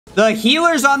The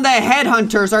healers on the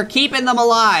headhunters are keeping them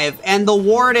alive, and the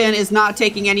warden is not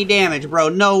taking any damage, bro.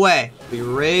 No way. We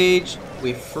rage.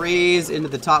 We freeze into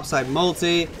the topside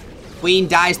multi. Queen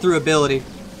dies through ability.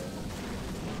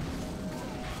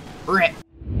 Rip.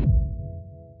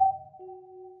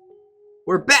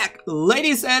 We're back,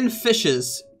 ladies and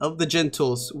fishes of the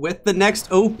gentles, with the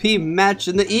next OP match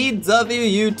in the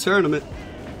EWU tournament.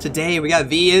 Today we got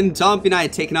VN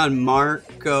Tompionite taking on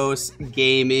Marcos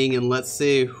Gaming, and let's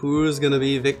see who's gonna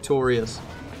be victorious.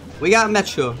 We got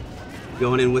Mechuo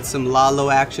going in with some Lalo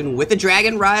action with the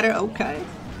Dragon Rider. Okay.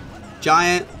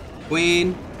 Giant,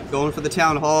 Queen, going for the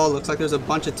Town Hall. Looks like there's a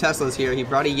bunch of Teslas here. He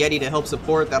brought a Yeti to help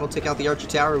support. That'll take out the Archer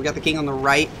Tower. We got the King on the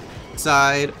right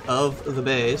side of the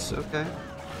base. Okay.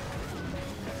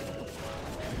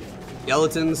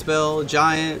 Skeleton spell,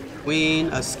 Giant, Queen,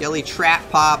 a Skelly Trap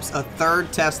pops, a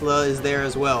third Tesla is there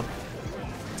as well.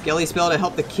 Skelly spell to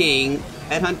help the King.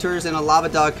 Headhunters and a Lava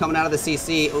Dog coming out of the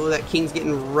CC. Oh, that King's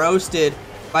getting roasted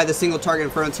by the single target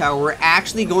Inferno Tower. We're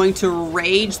actually going to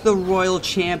rage the Royal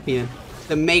Champion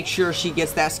to make sure she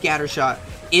gets that scatter shot.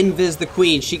 Invis the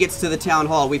Queen. She gets to the Town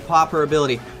Hall. We pop her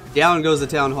ability. Down goes the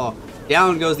Town Hall.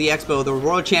 Down goes the Expo. The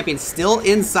Royal Champion still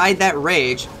inside that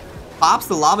rage. Pops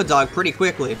the Lava Dog pretty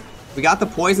quickly. We got the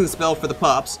poison spell for the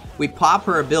pups. We pop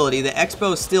her ability. The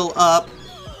Expo's still up.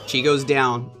 She goes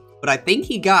down. But I think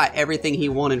he got everything he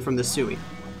wanted from the Sui.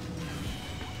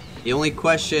 The only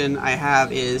question I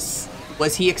have is,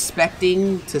 was he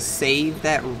expecting to save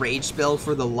that rage spell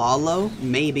for the Lalo?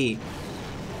 Maybe.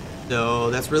 So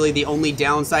that's really the only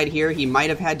downside here. He might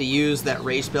have had to use that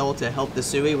rage spell to help the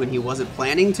Sui when he wasn't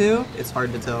planning to. It's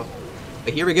hard to tell.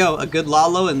 But here we go. A good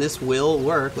Lalo, and this will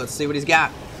work. Let's see what he's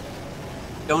got.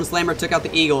 Stone Slammer took out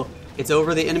the Eagle. It's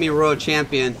over the enemy Royal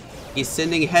Champion. He's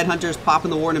sending Headhunters,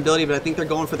 popping the Warden ability, but I think they're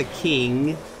going for the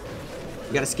King.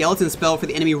 We got a Skeleton spell for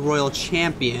the enemy Royal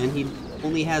Champion. He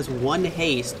only has one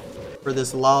haste for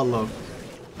this Lalo.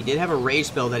 He did have a rage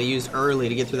spell that he used early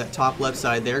to get through that top left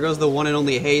side. There goes the one and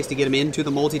only haste to get him into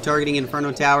the multi-targeting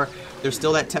Inferno Tower. There's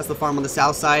still that Tesla farm on the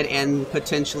south side and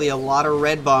potentially a lot of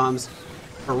red bombs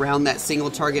around that single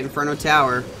target Inferno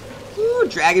Tower. Ooh,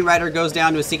 Dragon Rider goes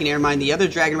down to a Seeking Air Mine. The other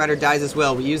Dragon Rider dies as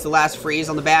well. We use the last freeze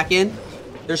on the back end.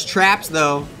 There's traps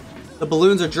though. The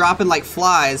balloons are dropping like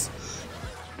flies.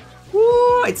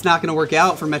 Woo, it's not gonna work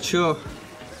out for Mechuo.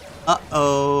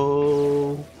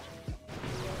 Uh-oh.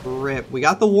 Rip. We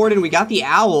got the Warden, we got the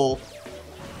Owl.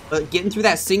 But getting through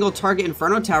that single target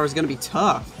Inferno Tower is gonna be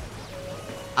tough.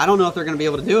 I don't know if they're gonna be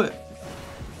able to do it.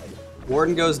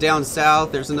 Warden goes down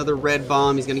south. There's another red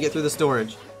bomb. He's gonna get through the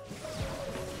storage.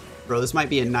 Bro, this might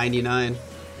be a 99.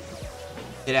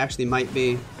 It actually might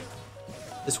be.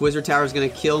 This Wizard Tower is going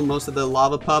to kill most of the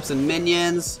Lava Pups and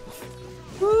Minions.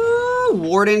 Woo!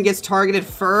 Warden gets targeted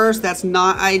first. That's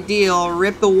not ideal.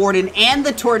 Rip the Warden, and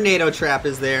the Tornado Trap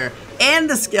is there. And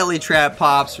the Skelly Trap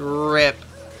pops. Rip.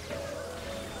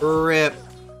 Rip.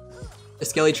 The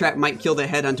Skelly Trap might kill the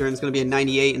Headhunter, and it's going to be a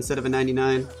 98 instead of a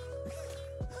 99.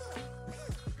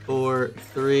 4,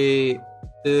 3,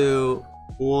 2,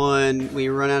 1. We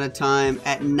run out of time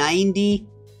at 98%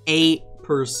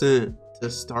 to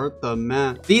start the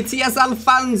match. BTS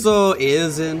Alfonso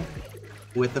is in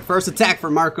with the first attack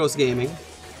for Marcos Gaming.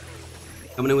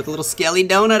 Coming in with a little Skelly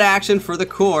Donut action for the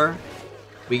core.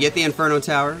 We get the Inferno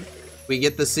Tower. We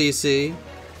get the CC.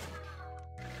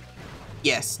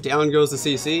 Yes, down goes the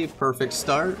CC. Perfect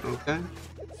start. Okay.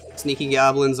 Sneaky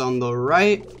Goblins on the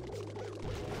right.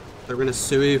 They're gonna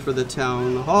Sui for the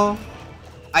Town Hall.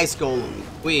 Ice Golem,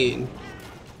 Queen.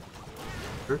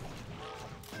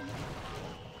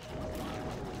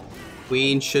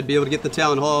 Queen should be able to get the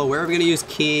Town Hall. Where are we going to use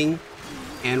King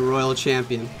and Royal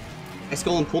Champion? Ice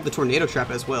Golem pulled the Tornado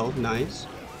Trap as well. Nice.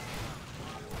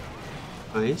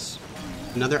 Nice.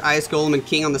 Another Ice Golem and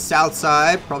King on the south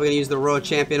side. Probably going to use the Royal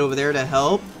Champion over there to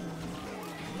help.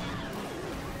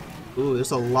 Ooh,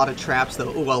 there's a lot of traps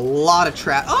though. Ooh, a lot of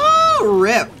traps. Oh,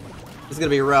 rip. This is going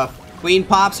to be rough. Queen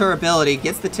pops her ability,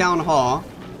 gets the Town Hall,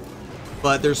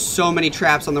 but there's so many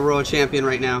traps on the Royal Champion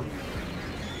right now.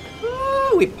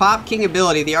 Woo, we pop King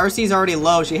ability. The RC's already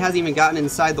low. She hasn't even gotten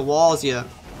inside the walls yet.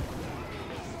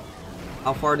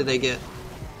 How far did they get?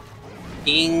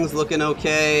 King's looking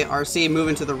okay. RC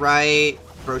moving to the right.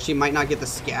 Bro, she might not get the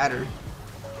scatter.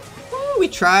 Woo, we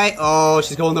try. Oh,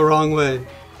 she's going the wrong way.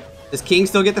 Does King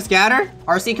still get the scatter?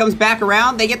 RC comes back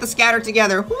around. They get the scatter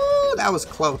together. Woo, that was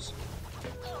close.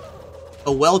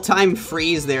 A well-timed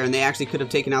freeze there, and they actually could have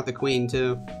taken out the Queen,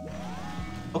 too.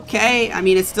 Okay, I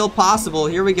mean, it's still possible.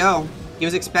 Here we go. He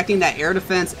was expecting that Air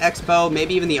Defense, Expo,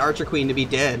 maybe even the Archer Queen to be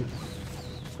dead.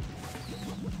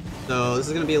 So, this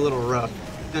is going to be a little rough.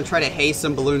 I'm going to try to haste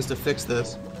some balloons to fix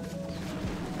this.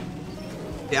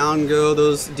 Down go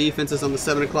those defenses on the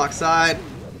 7 o'clock side.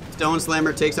 Stone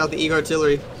Slammer takes out the Eagle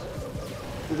Artillery.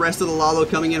 Rest of the Lalo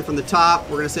coming in from the top.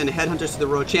 We're going to send Headhunters to the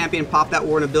Royal Champion. Pop that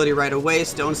Warden ability right away.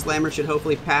 Stone Slammer should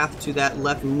hopefully path to that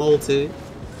left multi.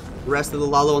 Rest of the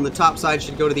Lalo on the top side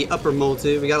should go to the upper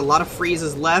multi. We got a lot of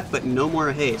freezes left, but no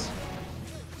more haste.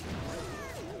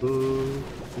 Ooh,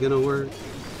 gonna work.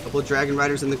 A couple of Dragon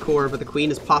Riders in the core, but the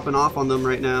Queen is popping off on them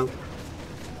right now.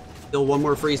 Still one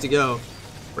more freeze to go.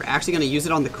 We're actually going to use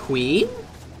it on the Queen?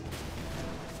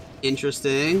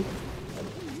 Interesting.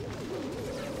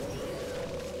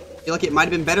 I feel like it might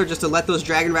have been better just to let those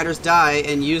Dragon Riders die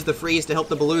and use the freeze to help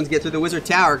the balloons get through the Wizard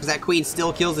Tower, because that Queen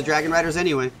still kills the Dragon Riders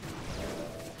anyway.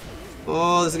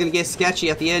 Oh, this is going to get sketchy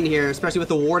at the end here, especially with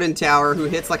the Warden Tower, who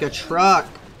hits like a truck.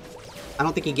 I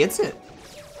don't think he gets it.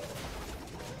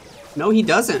 No, he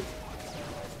doesn't.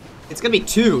 It's going to be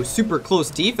 2 super close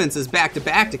defenses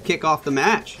back-to-back to kick off the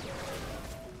match.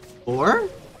 Or?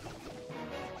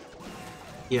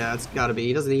 Yeah, it's got to be.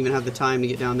 He doesn't even have the time to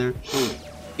get down there.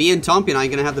 B and Tompion are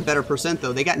going to have the better percent,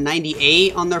 though. They got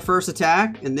 98 on their first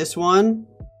attack. And this one,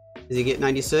 does he get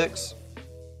 96?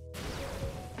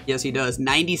 Yes, he does.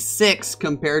 96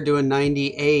 compared to a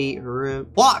 98.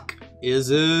 Block is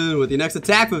in with the next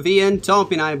attack for V and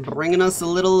Tompion, bringing us a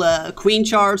little Queen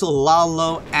Charge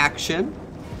Lalo action.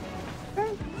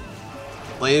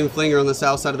 Flame Flinger on the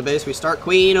south side of the base. We start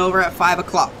Queen over at 5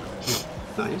 o'clock.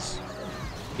 Nice.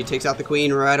 He takes out the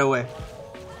Queen right away.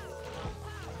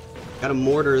 Got a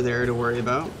mortar there to worry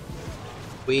about.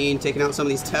 Queen taking out some of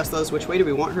these Teslas. Which way do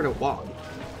we want her to walk?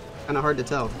 Kind of hard to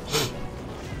tell.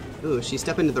 Ooh, she's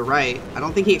stepping to the right. I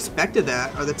don't think he expected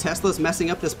that. Are the Teslas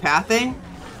messing up this pathing?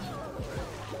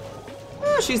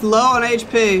 Oh, she's low on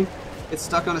HP. Gets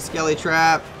stuck on a Skelly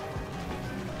Trap.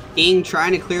 King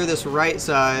trying to clear this right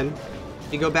side.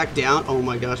 You go back down. Oh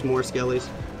my gosh, more Skellies.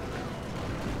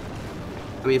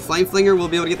 I mean, Flame Flinger will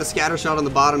be able to get the scatter shot on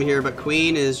the bottom here, but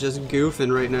Queen is just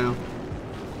goofing right now.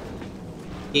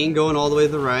 King going all the way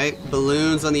to the right.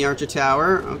 Balloons on the Archer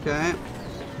Tower. Okay.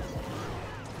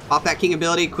 Pop that King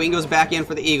ability. Queen goes back in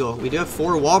for the Eagle. We do have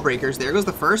 4 wall breakers. There goes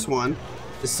the first one.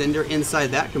 To send her inside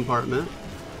that compartment.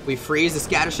 We freeze the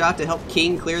scatter shot to help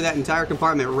King clear that entire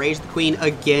compartment. Rage the Queen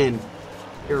again.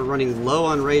 We're running low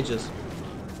on rages.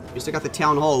 We still got the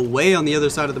Town Hall way on the other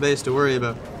side of the base to worry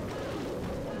about.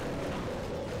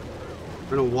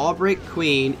 We're gonna wall break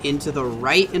Queen into the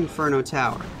right Inferno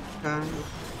Tower. Okay.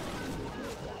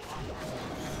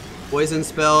 Poison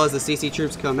spell as the CC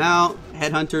troops come out.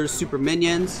 Headhunters, super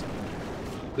minions.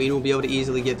 Queen will be able to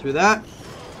easily get through that.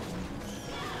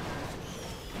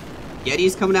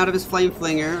 Yeti's coming out of his Flame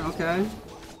Flinger. Okay.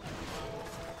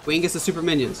 Queen gets the super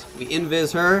minions. We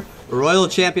invis her. Royal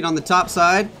Champion on the top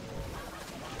side.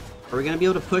 Are we gonna be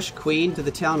able to push Queen to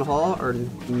the Town Hall or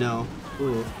no?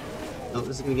 Ooh. Oh,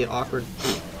 this is going to get awkward.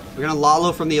 We're going to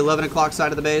Lalo from the 11 o'clock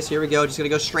side of the base. Here we go. Just going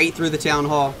to go straight through the Town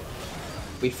Hall.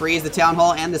 We freeze the Town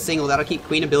Hall and the single. That'll keep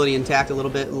Queen ability intact a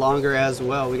little bit longer as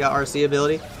well. We got RC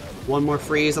ability. One more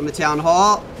freeze on the Town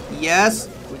Hall. Yes.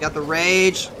 We got the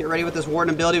Rage. Get ready with this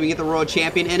Warden ability. We get the Royal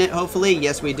Champion in it, hopefully.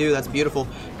 Yes, we do. That's beautiful.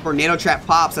 Tornado Trap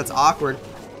pops. That's awkward.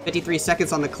 53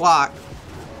 seconds on the clock.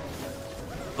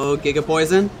 Oh, Giga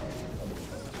Poison.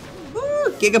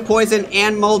 Giga Poison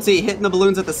and Multi hitting the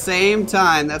balloons at the same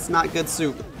time. That's not good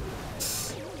soup.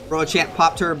 Royal Champ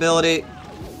popped her ability.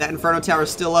 That Inferno Tower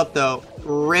is still up though.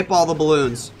 Rip all the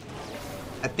balloons.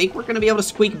 I think we're going to be able to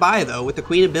squeak by though with the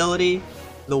Queen ability.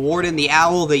 The Warden, the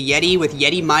Owl, the Yeti with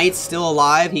Yeti Mites still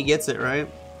alive. He gets it, right?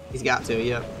 He's got to,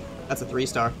 yeah. That's a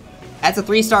 3-star. That's a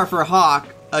 3-star for Hawk.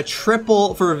 A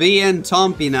triple for VN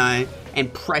Tompinai.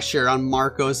 And pressure on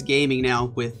Marcos Gaming now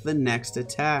with the next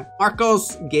attack.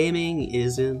 Marcos Gaming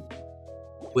is in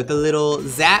with a little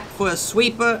zap for a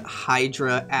sweeper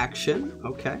Hydra action.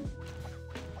 Okay.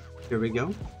 Here we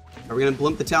go. Are we going to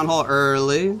blimp the Town Hall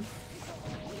early?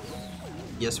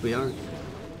 Yes, we are.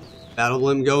 Battle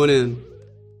Blimp going in.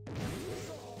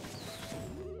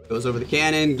 Goes over the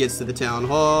cannon, gets to the Town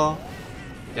Hall.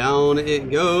 Down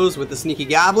it goes with the sneaky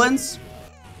goblins.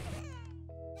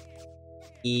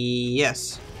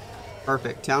 Yes.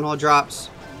 Perfect. Town Hall drops.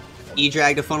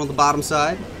 E-drag to funnel the bottom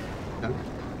side. Okay.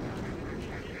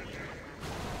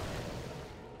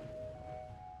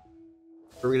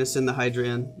 We're going to send the Hydra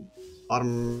in.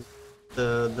 Bottom,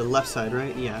 the left side,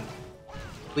 right? Yeah.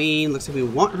 Queen, looks like we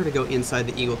want her to go inside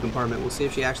the Eagle compartment. We'll see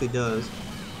if she actually does.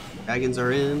 Dragons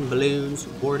are in. Balloons.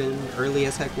 Warden. Early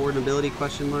as heck Warden ability,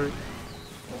 question mark.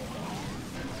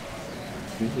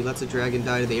 And he lets a dragon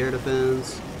die to the air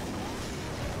defense.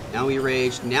 Now we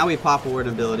rage. Now we pop a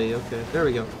Warden ability. Okay, there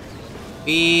we go.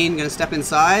 Queen, gonna step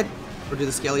inside. Or do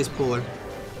the Skellies pull her?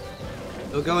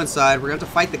 We'll go inside. We're going to have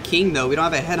to fight the king, though. We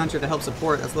don't have a headhunter to help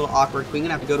support. That's a little awkward. Queen going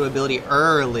to have to go to ability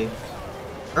early.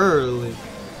 Early.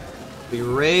 We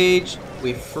rage.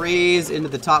 We freeze into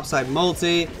the topside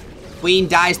multi. Queen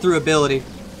dies through ability.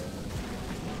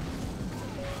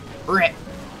 Rip.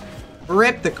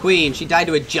 Rip the queen. She died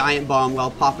to a giant bomb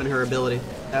while popping her ability.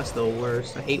 That's the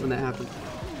worst. I hate when that happens.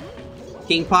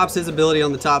 King pops his ability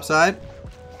on the top side.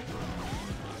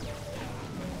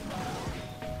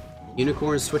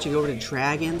 Unicorns switching over to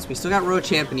dragons. We still got Road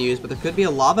Champion to use, but there could be a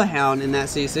Lava Hound in that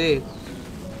CC.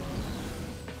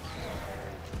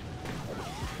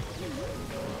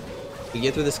 We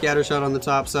get through the scatter shot on the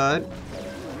top side.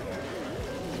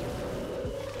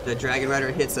 The Dragon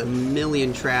Rider hits a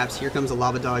million traps. Here comes a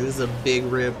Lava Dog. This is a big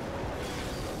rip.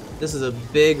 This is a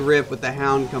big rip with the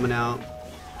Hound coming out.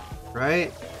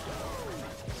 Right?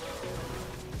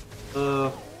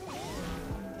 Well,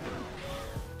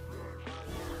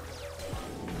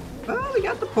 we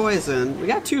got the poison. We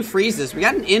got 2 freezes. We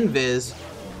got an invis.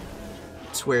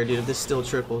 I swear, dude, if this still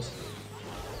triples.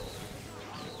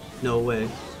 No way.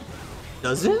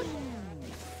 Does it?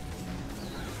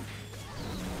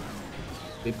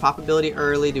 We pop ability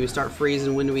early. Do we start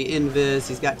freezing? When do we invis?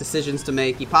 He's got decisions to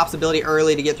make. He pops ability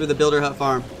early to get through the Builder Hut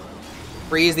farm.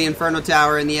 Freeze the Inferno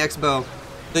Tower and the X-Bow.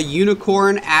 The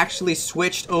Unicorn actually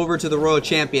switched over to the Royal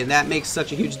Champion. That makes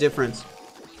such a huge difference.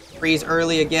 Freeze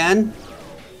early again.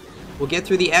 We'll get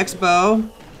through the X-Bow.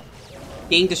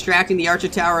 King distracting the Archer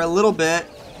Tower a little bit.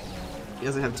 He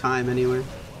doesn't have time anyway.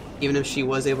 Even if she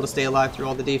was able to stay alive through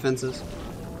all the defenses.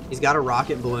 He's got a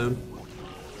rocket balloon.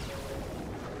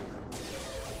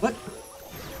 What?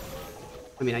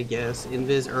 I mean, I guess.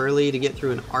 Invis early to get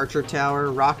through an Archer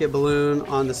Tower. Rocket balloon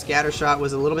on the scatter shot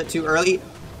was a little bit too early.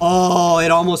 Oh,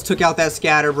 it almost took out that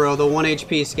scatter, bro. The 1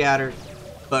 HP scatter.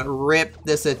 But rip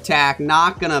this attack.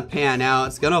 Not gonna pan out.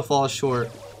 It's gonna fall short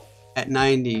at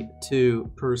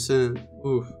 92%.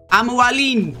 Oof.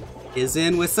 Almualin is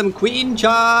in with some queen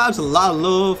charge.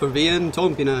 Lalo for Vian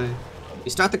Tompinai.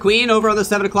 You start the queen over on the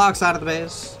 7 o'clock side of the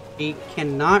base. He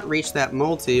cannot reach that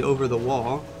multi over the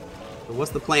wall. So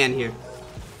what's the plan here?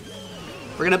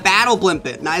 We're gonna battle blimp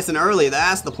it nice and early.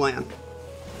 That's the plan.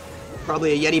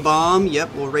 Probably a Yeti bomb.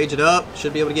 Yep, we'll rage it up.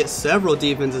 Should be able to get several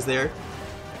defenses there.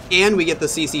 And we get the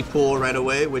CC pool right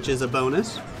away, which is a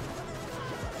bonus.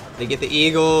 They get the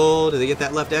Eagle. Do they get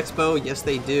that left Expo? Yes,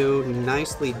 they do.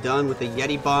 Nicely done with the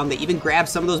Yeti bomb. They even grab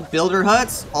some of those builder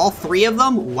huts. All 3 of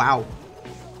them. Wow.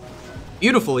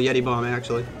 Beautiful Yeti bomb,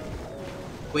 actually.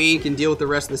 Queen can deal with the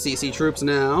rest of the CC troops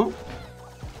now.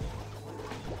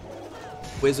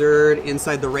 Wizard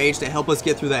inside the rage to help us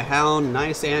get through the Hound.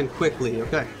 Nice and quickly.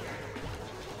 Okay.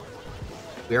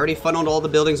 We already funneled all the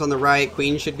buildings on the right.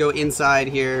 Queen should go inside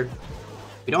here.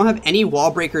 We don't have any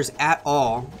wall breakers at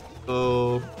all.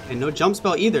 So, and no jump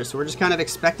spell either, so we're just kind of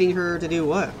expecting her to do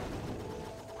what?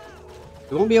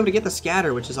 We won't be able to get the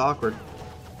scatter, which is awkward.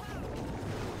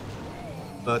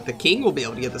 But the king will be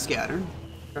able to get the scatter.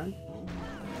 Okay.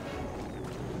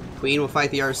 Queen will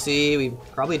fight the RC. We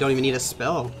probably don't even need a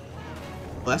spell.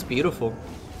 Well, that's beautiful.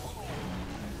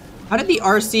 How did the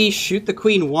RC shoot the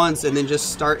queen once and then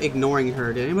just start ignoring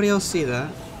her? Did anybody else see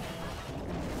that?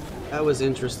 That was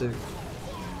interesting.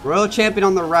 Royal Champion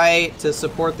on the right to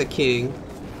support the king.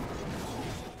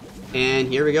 And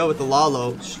here we go with the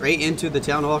Lalo. Straight into the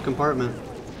Town Hall compartment.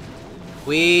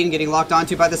 Queen getting locked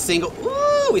onto by the single.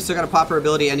 Ooh, we still got to pop her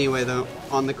ability anyway, though.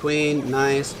 On the queen.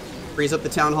 Nice. Freeze up the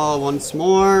Town Hall once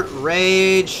more.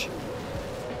 Rage.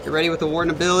 Get ready with the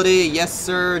Warden ability. Yes,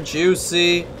 sir.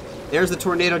 Juicy. There's the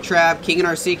Tornado Trap. King and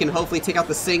RC can hopefully take out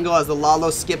the single as the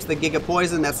Lalo skips the Giga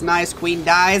Poison. That's nice. Queen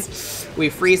dies. We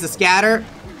freeze the scatter.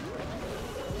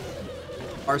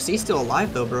 RC's still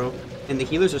alive though, bro. And the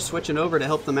healers are switching over to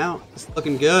help them out. It's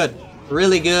looking good.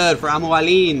 Really good for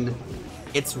Almualin.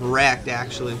 It's wrecked,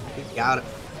 actually. We got it.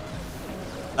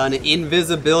 An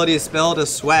invisibility spell to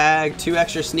swag. 2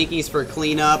 extra sneakies for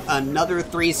cleanup. Another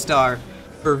 3-star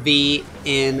for V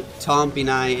in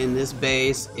Tompinai. And this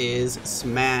base is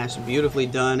smashed. Beautifully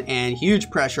done. And huge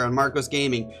pressure on Marcos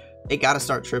Gaming. They gotta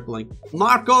start tripling.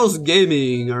 Marcos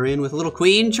Gaming are in with a little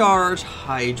queen charge.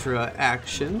 Hydra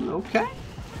action. Okay.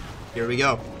 Here we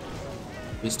go.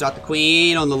 We start the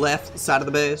queen on the left side of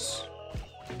the base.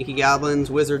 Inky Goblins,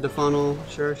 Wizard to funnel.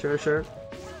 Sure, sure, sure.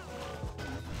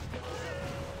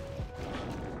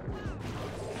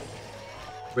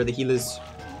 Where the healers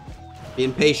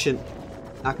being patient.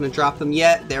 Not gonna drop them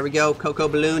yet. There we go. Coco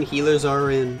Balloon. Healers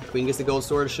are in. Queen gets the gold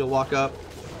sword. She'll walk up.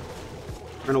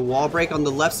 We're gonna wall break on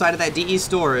the left side of that DE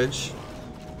storage.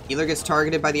 Healer gets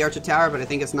targeted by the Archer Tower, but I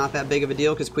think it's not that big of a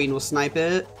deal because Queen will snipe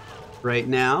it right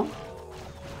now.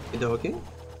 Okay.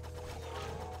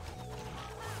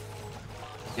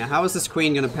 Now, how is this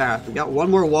queen gonna path? We got one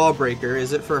more wall breaker.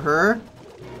 Is it for her?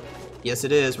 Yes,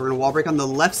 it is. We're gonna wall break on the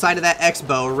left side of that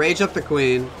X-bow. Rage up the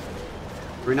queen.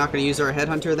 We're not gonna use our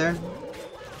headhunter there?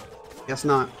 Guess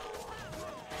not.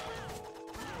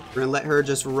 We're gonna let her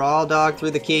just raw dog through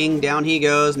the king. Down he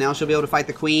goes. Now she'll be able to fight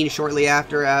the queen shortly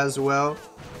after as well.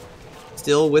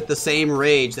 Still with the same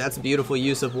rage. That's beautiful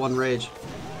use of one rage.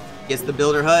 Gets the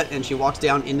builder hut, and she walks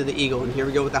down into the eagle. And here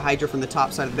we go with the Hydra from the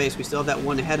top side of the base. We still have that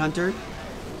one headhunter.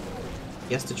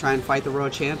 Yes, to try and fight the royal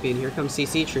champion. Here comes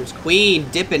CC troops. Queen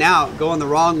dipping out, going the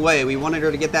wrong way. We wanted her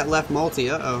to get that left multi.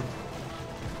 Uh-oh.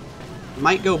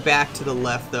 Might go back to the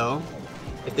left, though,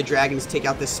 if the dragons take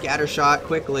out this scatter shot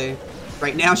quickly.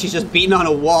 Right now, she's just beating on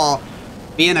a wall,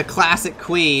 being a classic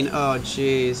queen. Oh,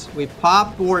 jeez. We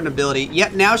pop Warden ability.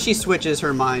 Yep, now she switches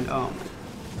her mind. Oh.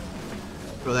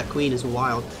 Bro, that queen is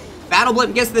wild. Battle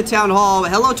Blimp gets to the Town Hall.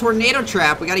 Hello, Tornado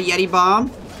Trap. We got a Yeti Bomb,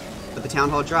 but the Town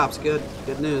Hall drops. Good.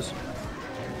 Good news.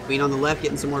 Queen on the left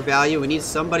getting some more value. We need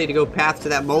somebody to go path to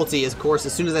that multi. Of course,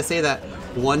 as soon as I say that,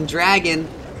 one dragon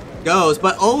goes.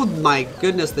 But oh my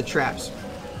goodness, the traps.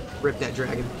 Rip that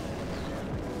dragon.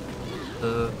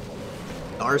 The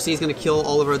RC is going to kill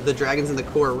all of the dragons in the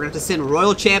core. We're going to have to send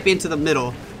Royal Champion to the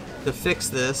middle to fix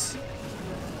this.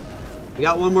 We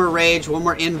got one more rage, one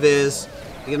more invis.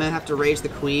 You're going to have to rage the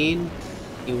queen.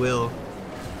 He will.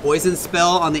 Poison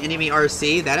spell on the enemy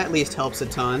RC. That at least helps a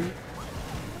ton.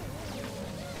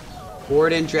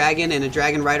 Warden, dragon, and a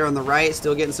dragon rider on the right.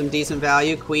 Still getting some decent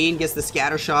value. Queen gets the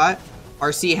scatter shot.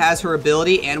 RC has her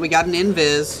ability, and we got an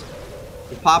invis.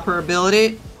 We pop her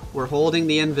ability. We're holding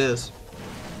the invis.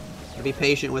 Gotta be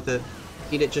patient with it.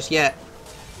 Need it just yet.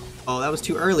 Oh, that was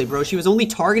too early, bro. She was only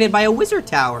targeted by a wizard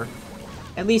tower.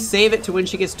 At least save it to when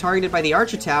she gets targeted by the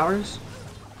archer towers.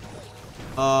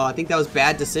 Oh, I think that was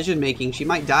bad decision making. She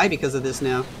might die because of this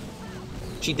now.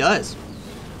 She does.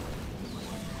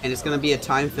 And it's going to be a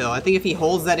time fail. I think if he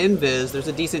holds that invis, there's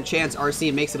a decent chance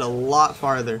RC makes it a lot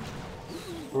farther.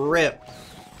 Rip.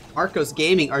 Arcos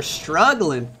Gaming are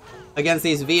struggling against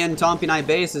these VN Tompionite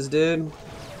bases, dude.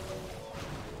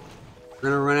 We're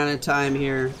going to run out of time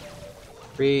here.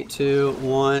 3, 2,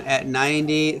 1 at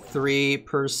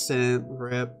 93%.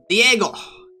 Rip. Diego!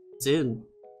 It's in.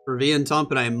 For VN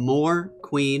Tompionite, more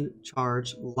Queen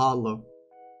Charge Lalo.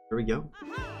 Here we go.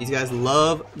 These guys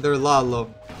love their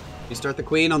Lalo. We start the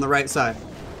queen on the right side.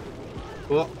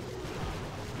 Cool.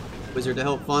 Wizard to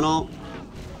help funnel.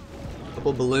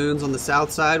 Couple balloons on the south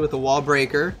side with a wall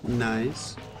breaker.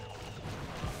 Nice.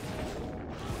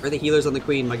 Where are the healers on the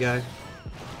queen, my guy?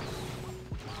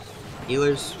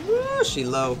 Healers. Woo, she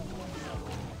low.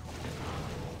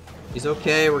 She's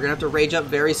okay. We're gonna have to rage up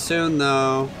very soon,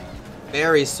 though.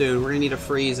 Very soon. We're gonna need a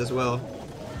freeze as well.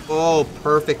 Oh,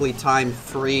 perfectly timed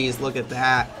freeze. Look at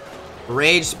that.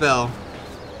 Rage spell.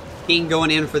 King going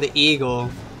in for the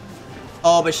eagle.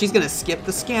 Oh, but she's gonna skip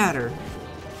the scatter.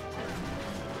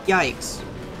 Yikes.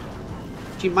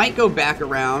 She might go back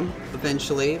around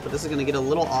eventually, but this is gonna get a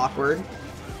little awkward.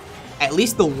 At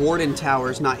least the Warden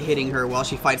Tower's not hitting her while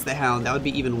she fights the Hound. That would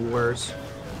be even worse.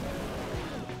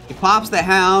 He pops the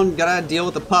Hound. Gotta deal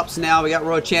with the pups now. We got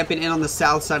Royal Champion in on the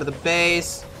south side of the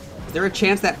base. Is there a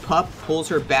chance that pup pulls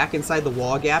her back inside the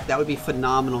wall gap? That would be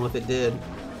phenomenal if it did,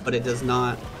 but it does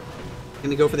not.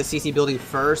 Gonna go for the CC building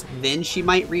first, then she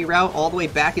might reroute all the way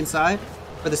back inside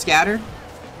for the scatter.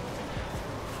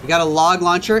 We got a log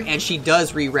launcher, and she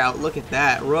does reroute. Look at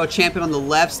that. Royal Champion on the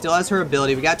left still has her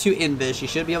ability. We got 2 invis. She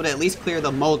should be able to at least clear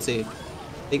the multi.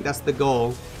 I think that's the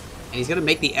goal. And he's gonna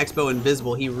make the Expo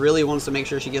invisible. He really wants to make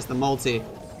sure she gets the multi.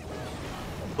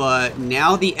 But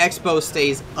now the Expo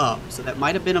stays up, so that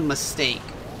might have been a mistake,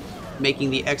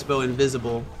 making the Expo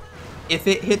invisible. If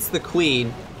it hits the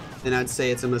queen, then I'd say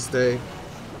it's a mistake.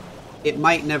 It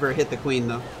might never hit the queen,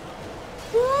 though.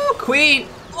 Ooh, queen!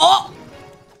 Oh!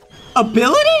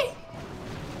 Ability?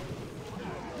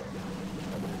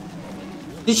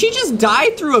 Did she just die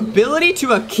through ability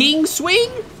to a king swing?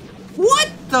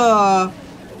 What the?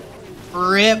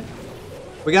 Rip.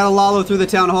 We gotta Lalo through the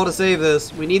Town Hall to save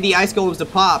this. We need the Ice Golems to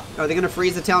pop. Are they gonna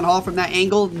freeze the Town Hall from that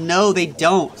angle? No, they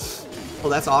don't. Oh,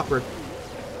 that's awkward.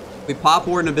 We pop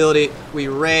Warden ability. We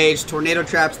rage. Tornado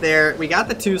Trap's there. We got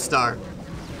the 2-star.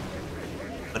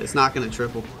 But it's not gonna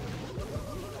triple.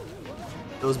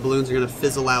 Those balloons are gonna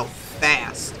fizzle out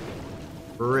fast.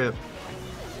 Rip.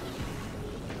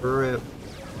 Rip.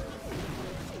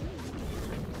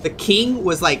 The king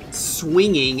was like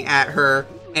swinging at her,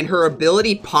 and her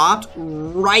ability popped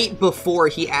right before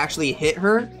he actually hit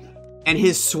her, and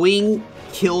his swing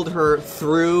killed her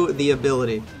through the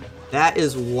ability. That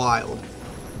is wild.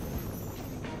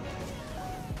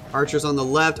 Archers on the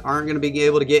left aren't going to be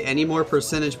able to get any more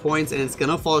percentage points, and it's going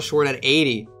to fall short at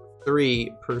 83%.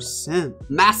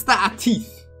 Master Atif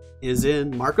is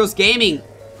in. Marcos Gaming,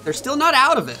 they're still not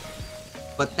out of it,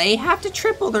 but they have to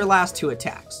triple their last 2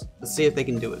 attacks. Let's see if they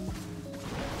can do it.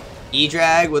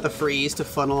 E-Drag with a freeze to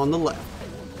funnel on the left.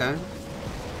 Okay.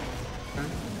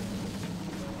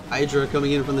 Hydra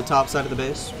coming in from the top side of the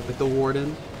base with the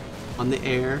Warden on the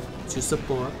air to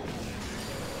support.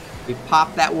 We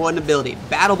pop that one ability.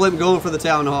 Battle Blimp going for the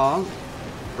Town Hall.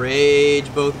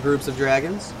 Rage both groups of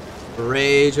dragons.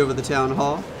 Rage over the Town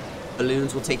Hall.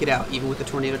 Balloons will take it out, even with the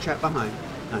Tornado Trap behind.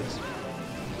 Nice.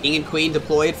 King and Queen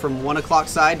deployed from 1 o'clock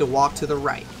side to walk to the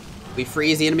right. We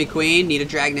freeze the enemy Queen. Need a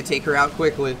dragon to take her out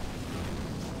quickly.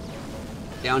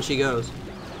 Down she goes.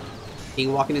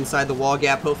 King walking inside the wall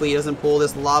gap. Hopefully he doesn't pull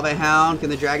this Lava Hound. Can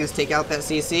the dragons take out that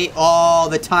CC? Oh,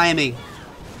 the timing.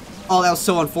 Oh, that was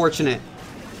so unfortunate.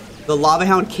 The Lava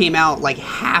Hound came out like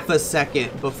half a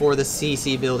second before the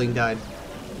CC building died.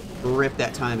 Rip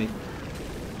that timing.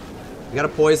 We got a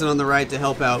Poison on the right to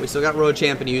help out. We still got Road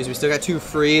Champion to use. We still got 2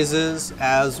 freezes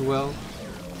as well.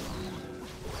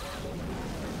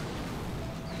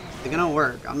 They're gonna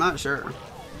work. I'm not sure.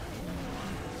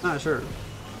 Not sure.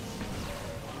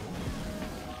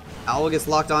 Owl gets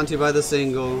locked onto by the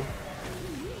single.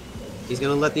 He's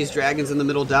gonna let these dragons in the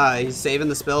middle die. He's saving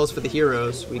the spells for the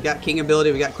heroes. We got King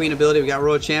ability, we got Queen ability, we got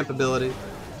Road Champ ability.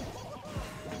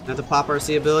 Have to pop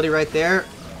RC ability right there.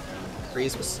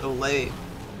 Freeze was so late.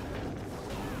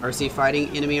 RC fighting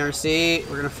enemy RC.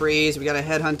 We're gonna freeze. We got a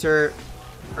Headhunter.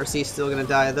 RC still gonna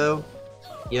die though.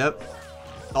 Yep.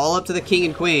 All up to the King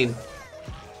and Queen.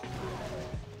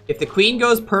 If the Queen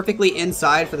goes perfectly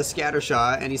inside for the scatter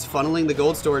shot and he's funneling the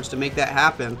gold storage to make that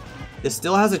happen, this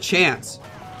still has a chance.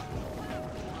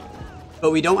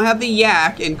 But we don't have the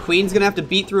Yak, and Queen's gonna have to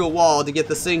beat through a wall to get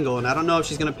the single, and I don't know if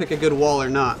she's gonna pick a good wall or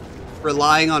not.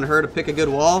 Relying on her to pick a good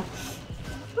wall?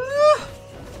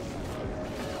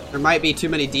 There might be too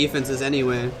many defenses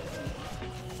anyway.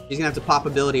 She's gonna have to pop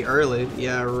ability early.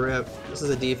 Yeah, rip. This is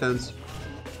a defense.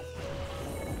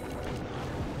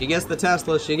 She gets the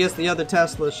Tesla, she gets the other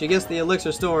Tesla, she gets the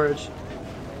elixir storage,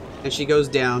 and she goes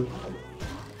down.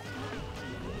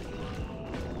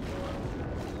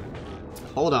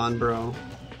 Hold on, bro.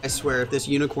 I swear, if this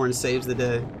unicorn saves the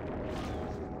day.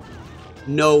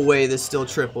 No way this still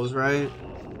triples, right?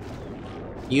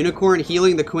 Unicorn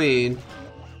healing the Queen,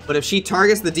 but if she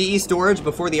targets the DE storage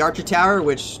before the Archer Tower,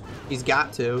 which she's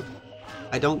got to,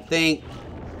 I don't think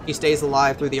she stays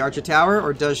alive through the Archer Tower,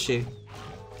 or does she?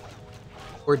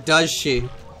 Or does she?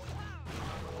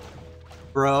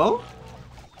 Bro?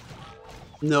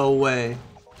 No way.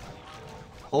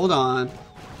 Hold on.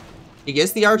 She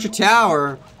gets the Archer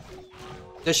Tower.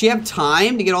 Does she have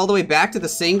time to get all the way back to the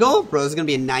single? Bro, this is gonna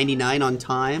be a 99 on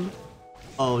time.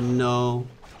 Oh no.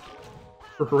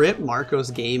 Rip Marcos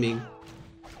Gaming.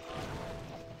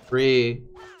 3,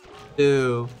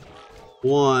 2,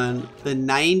 1. The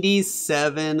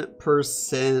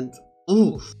 97%.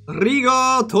 Oof.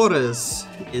 Rigo Torres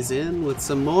is in with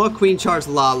some more Queen Charge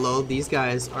Lalo. These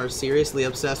guys are seriously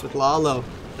obsessed with Lalo.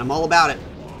 I'm all about it.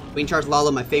 Queen Charge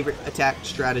Lalo, my favorite attack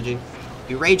strategy.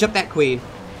 You rage up that Queen.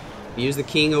 You use the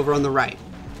King over on the right.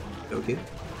 Okay.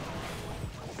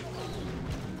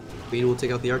 Queen will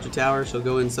take out the Archer Tower. She'll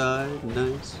go inside.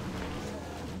 Nice.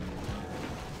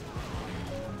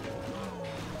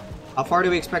 How far do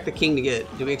we expect the King to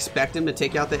get? Do we expect him to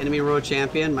take out the enemy Road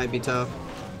Champion? Might be tough.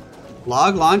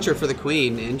 Log Launcher for the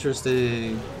Queen.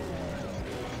 Interesting.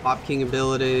 Pop King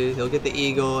ability. He'll get the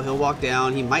Eagle. He'll walk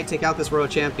down. He might take out this Road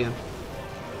Champion.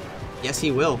 Yes,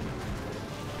 he will.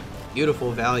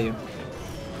 Beautiful value.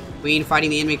 Queen fighting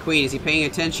the enemy Queen. Is he paying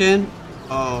attention?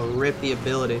 Oh, rip the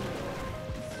ability.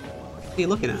 What are you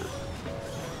looking at?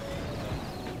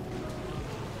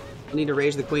 I need to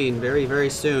rage the Queen very, very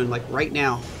soon. Like right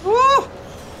now. Woo!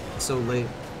 It's so late.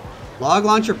 Log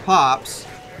Launcher pops.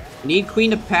 We need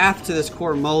Queen to path to this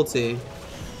core multi.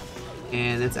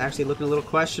 And that's actually looking a little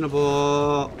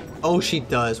questionable. Oh, she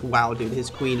does. Wow, dude. His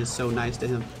Queen is so nice to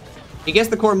him. He gets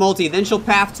the core multi, then she'll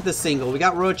path to the single. We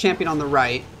got Road Champion on the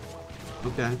right.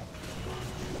 Okay.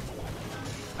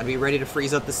 I'd be ready to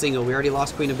freeze up the single. We already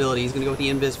lost Queen ability. He's going to go with the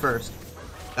invis first.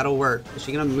 That'll work. Is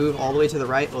she going to move all the way to the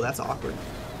right? Oh, that's awkward.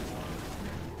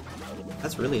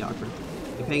 That's really awkward.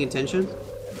 You paying attention?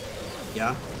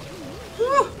 Yeah.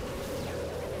 Woo!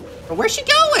 But where's she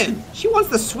going? She wants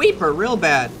the sweeper real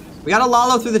bad. We got to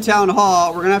Lalo through the Town Hall.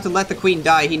 We're going to have to let the Queen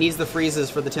die. He needs the freezes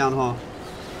for the Town Hall.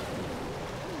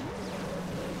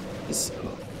 This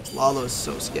Lalo is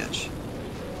so sketch.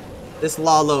 This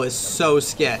Lalo is so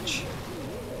sketch.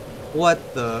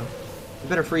 What the? You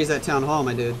better freeze that Town Hall,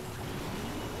 my dude.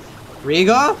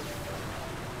 Rigo?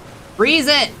 Freeze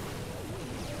it!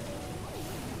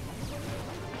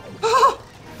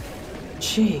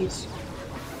 Jeez.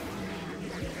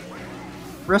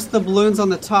 Rest the balloons on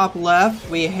the top left.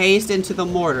 We haste into the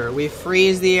mortar. We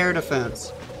freeze the air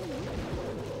defense.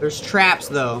 There's traps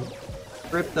though.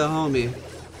 Rip the homie.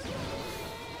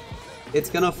 It's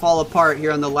gonna fall apart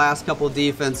here on the last couple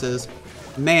defenses.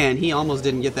 Man, he almost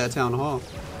didn't get that town hall.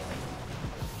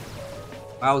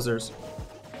 Wowzers.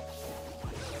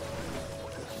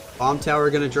 Bomb tower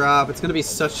gonna drop. It's gonna be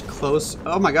such close.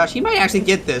 Oh my gosh, he might actually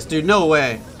get this, dude. No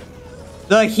way.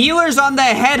 The healers on the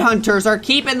headhunters are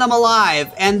keeping them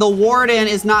alive, and the warden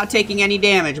is not taking any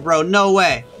damage, bro. No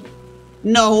way.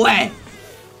 No way.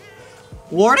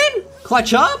 Warden?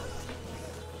 Clutch up?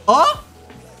 Oh?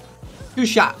 2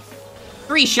 shot.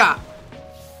 3 shot.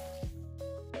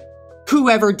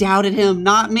 Whoever doubted him,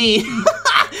 not me.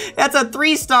 That's a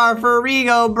 3-star for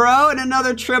Rigo, bro, and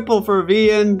another triple for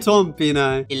VN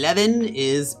Tompinai. 11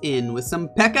 is in with some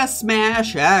P.E.K.K.A.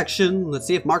 smash action. Let's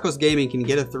see if Marcos Gaming can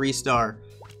get a 3-star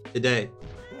today.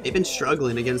 They've been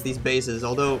struggling against these bases,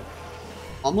 although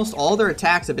almost all their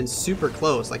attacks have been super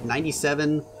close, like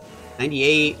 97,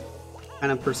 98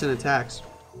 kind of percent attacks.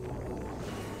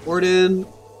 Warden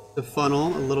the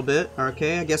funnel a little bit.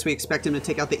 Okay, I guess we expect him to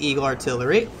take out the Eagle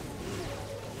Artillery.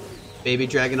 Baby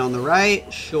Dragon on the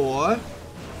right, sure.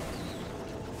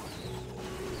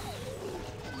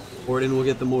 Warden will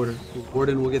get the mortar.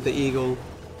 Warden will get the Eagle.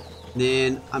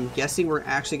 Then I'm guessing we're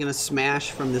actually gonna smash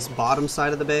from this bottom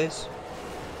side of the base.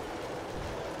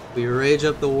 We rage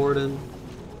up the Warden.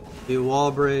 We wall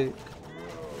break.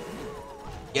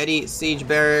 Yeti siege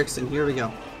barracks, and here we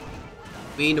go.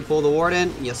 Queen to pull the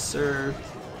Warden. Yes, sir.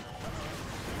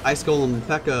 Ice Golem,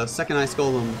 P.E.K.K.A. Second Ice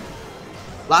Golem.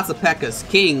 Lots of P.E.K.K.As.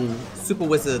 King, Super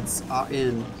Wizards are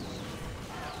in.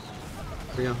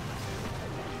 Here we go.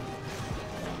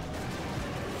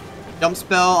 Jump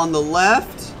spell on the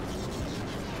left.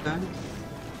 Okay.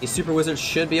 These Super Wizards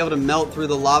should be able to melt through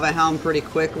the Lava Hound pretty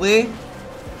quickly.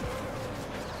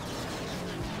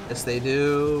 Yes, they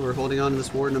do. We're holding on to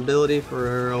this Warden ability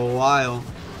for a while.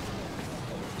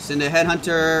 Send a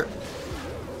Headhunter.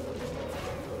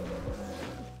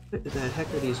 What the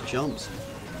heck are these jumps?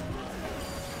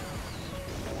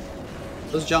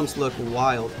 Those jumps look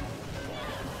wild.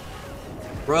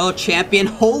 Royal Champion.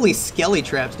 Holy skelly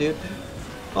traps, dude.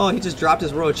 Oh, he just dropped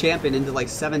his Royal Champion into like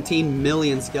 17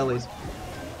 million skellies.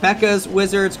 P.E.K.K.A's,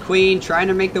 Wizards, Queen, trying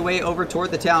to make their way over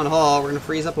toward the Town Hall. We're going to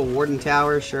freeze up a Warden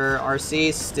Tower, sure.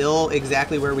 RC, still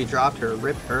exactly where we dropped her.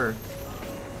 Rip her.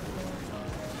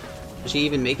 Did she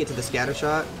even make it to the scatter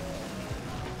shot?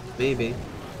 Maybe.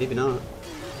 Maybe not.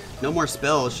 No more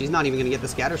spells. She's not even going to get the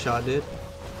scatter shot, dude.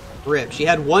 Rip. She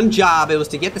had one job. It was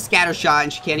to get the scatter shot,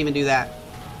 and she can't even do that.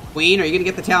 Queen, are you going to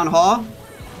get the Town Hall?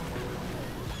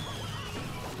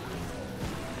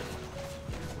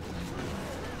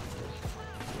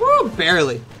 Woo,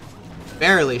 barely.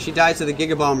 Barely. She died to the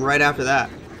Giga Bomb right after that.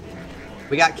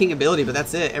 We got King ability, but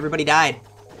that's it. Everybody died.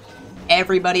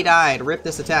 Everybody died. Rip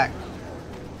this attack.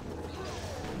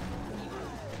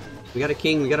 We got a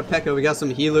King, we got a P.E.K.K.A, we got some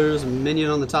healers,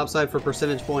 minion on the top side for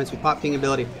percentage points. We pop King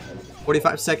ability.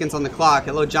 45 seconds on the clock.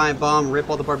 Hello, Giant Bomb. Rip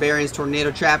all the barbarians.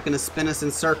 Tornado Trap gonna spin us in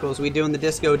circles. We doing the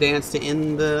disco dance to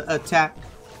end the attack.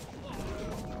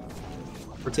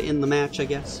 Or to end the match, I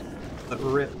guess. But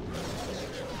rip.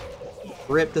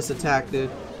 Rip this attack, dude.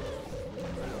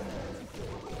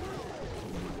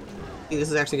 I think this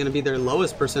is actually gonna be their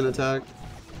lowest percent attack.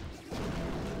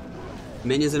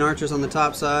 Minions and archers on the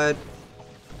top side.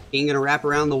 King gonna wrap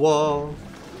around the wall.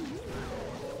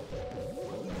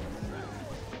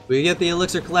 We get the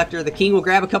Elixir Collector. The King will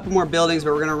grab a couple more buildings,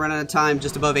 but we're gonna run out of time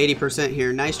just above 80%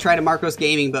 here. Nice try to Marcos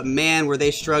Gaming, but man, were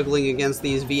they struggling against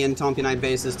these VN Tompinai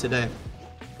bases today.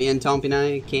 VN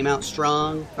Tompinai came out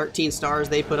strong. 13 stars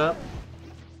they put up.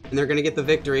 And they're gonna get the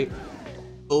victory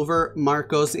over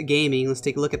Marcos Gaming. Let's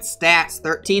take a look at the stats.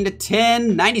 13 to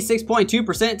 10,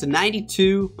 96.2% to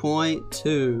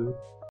 92.2.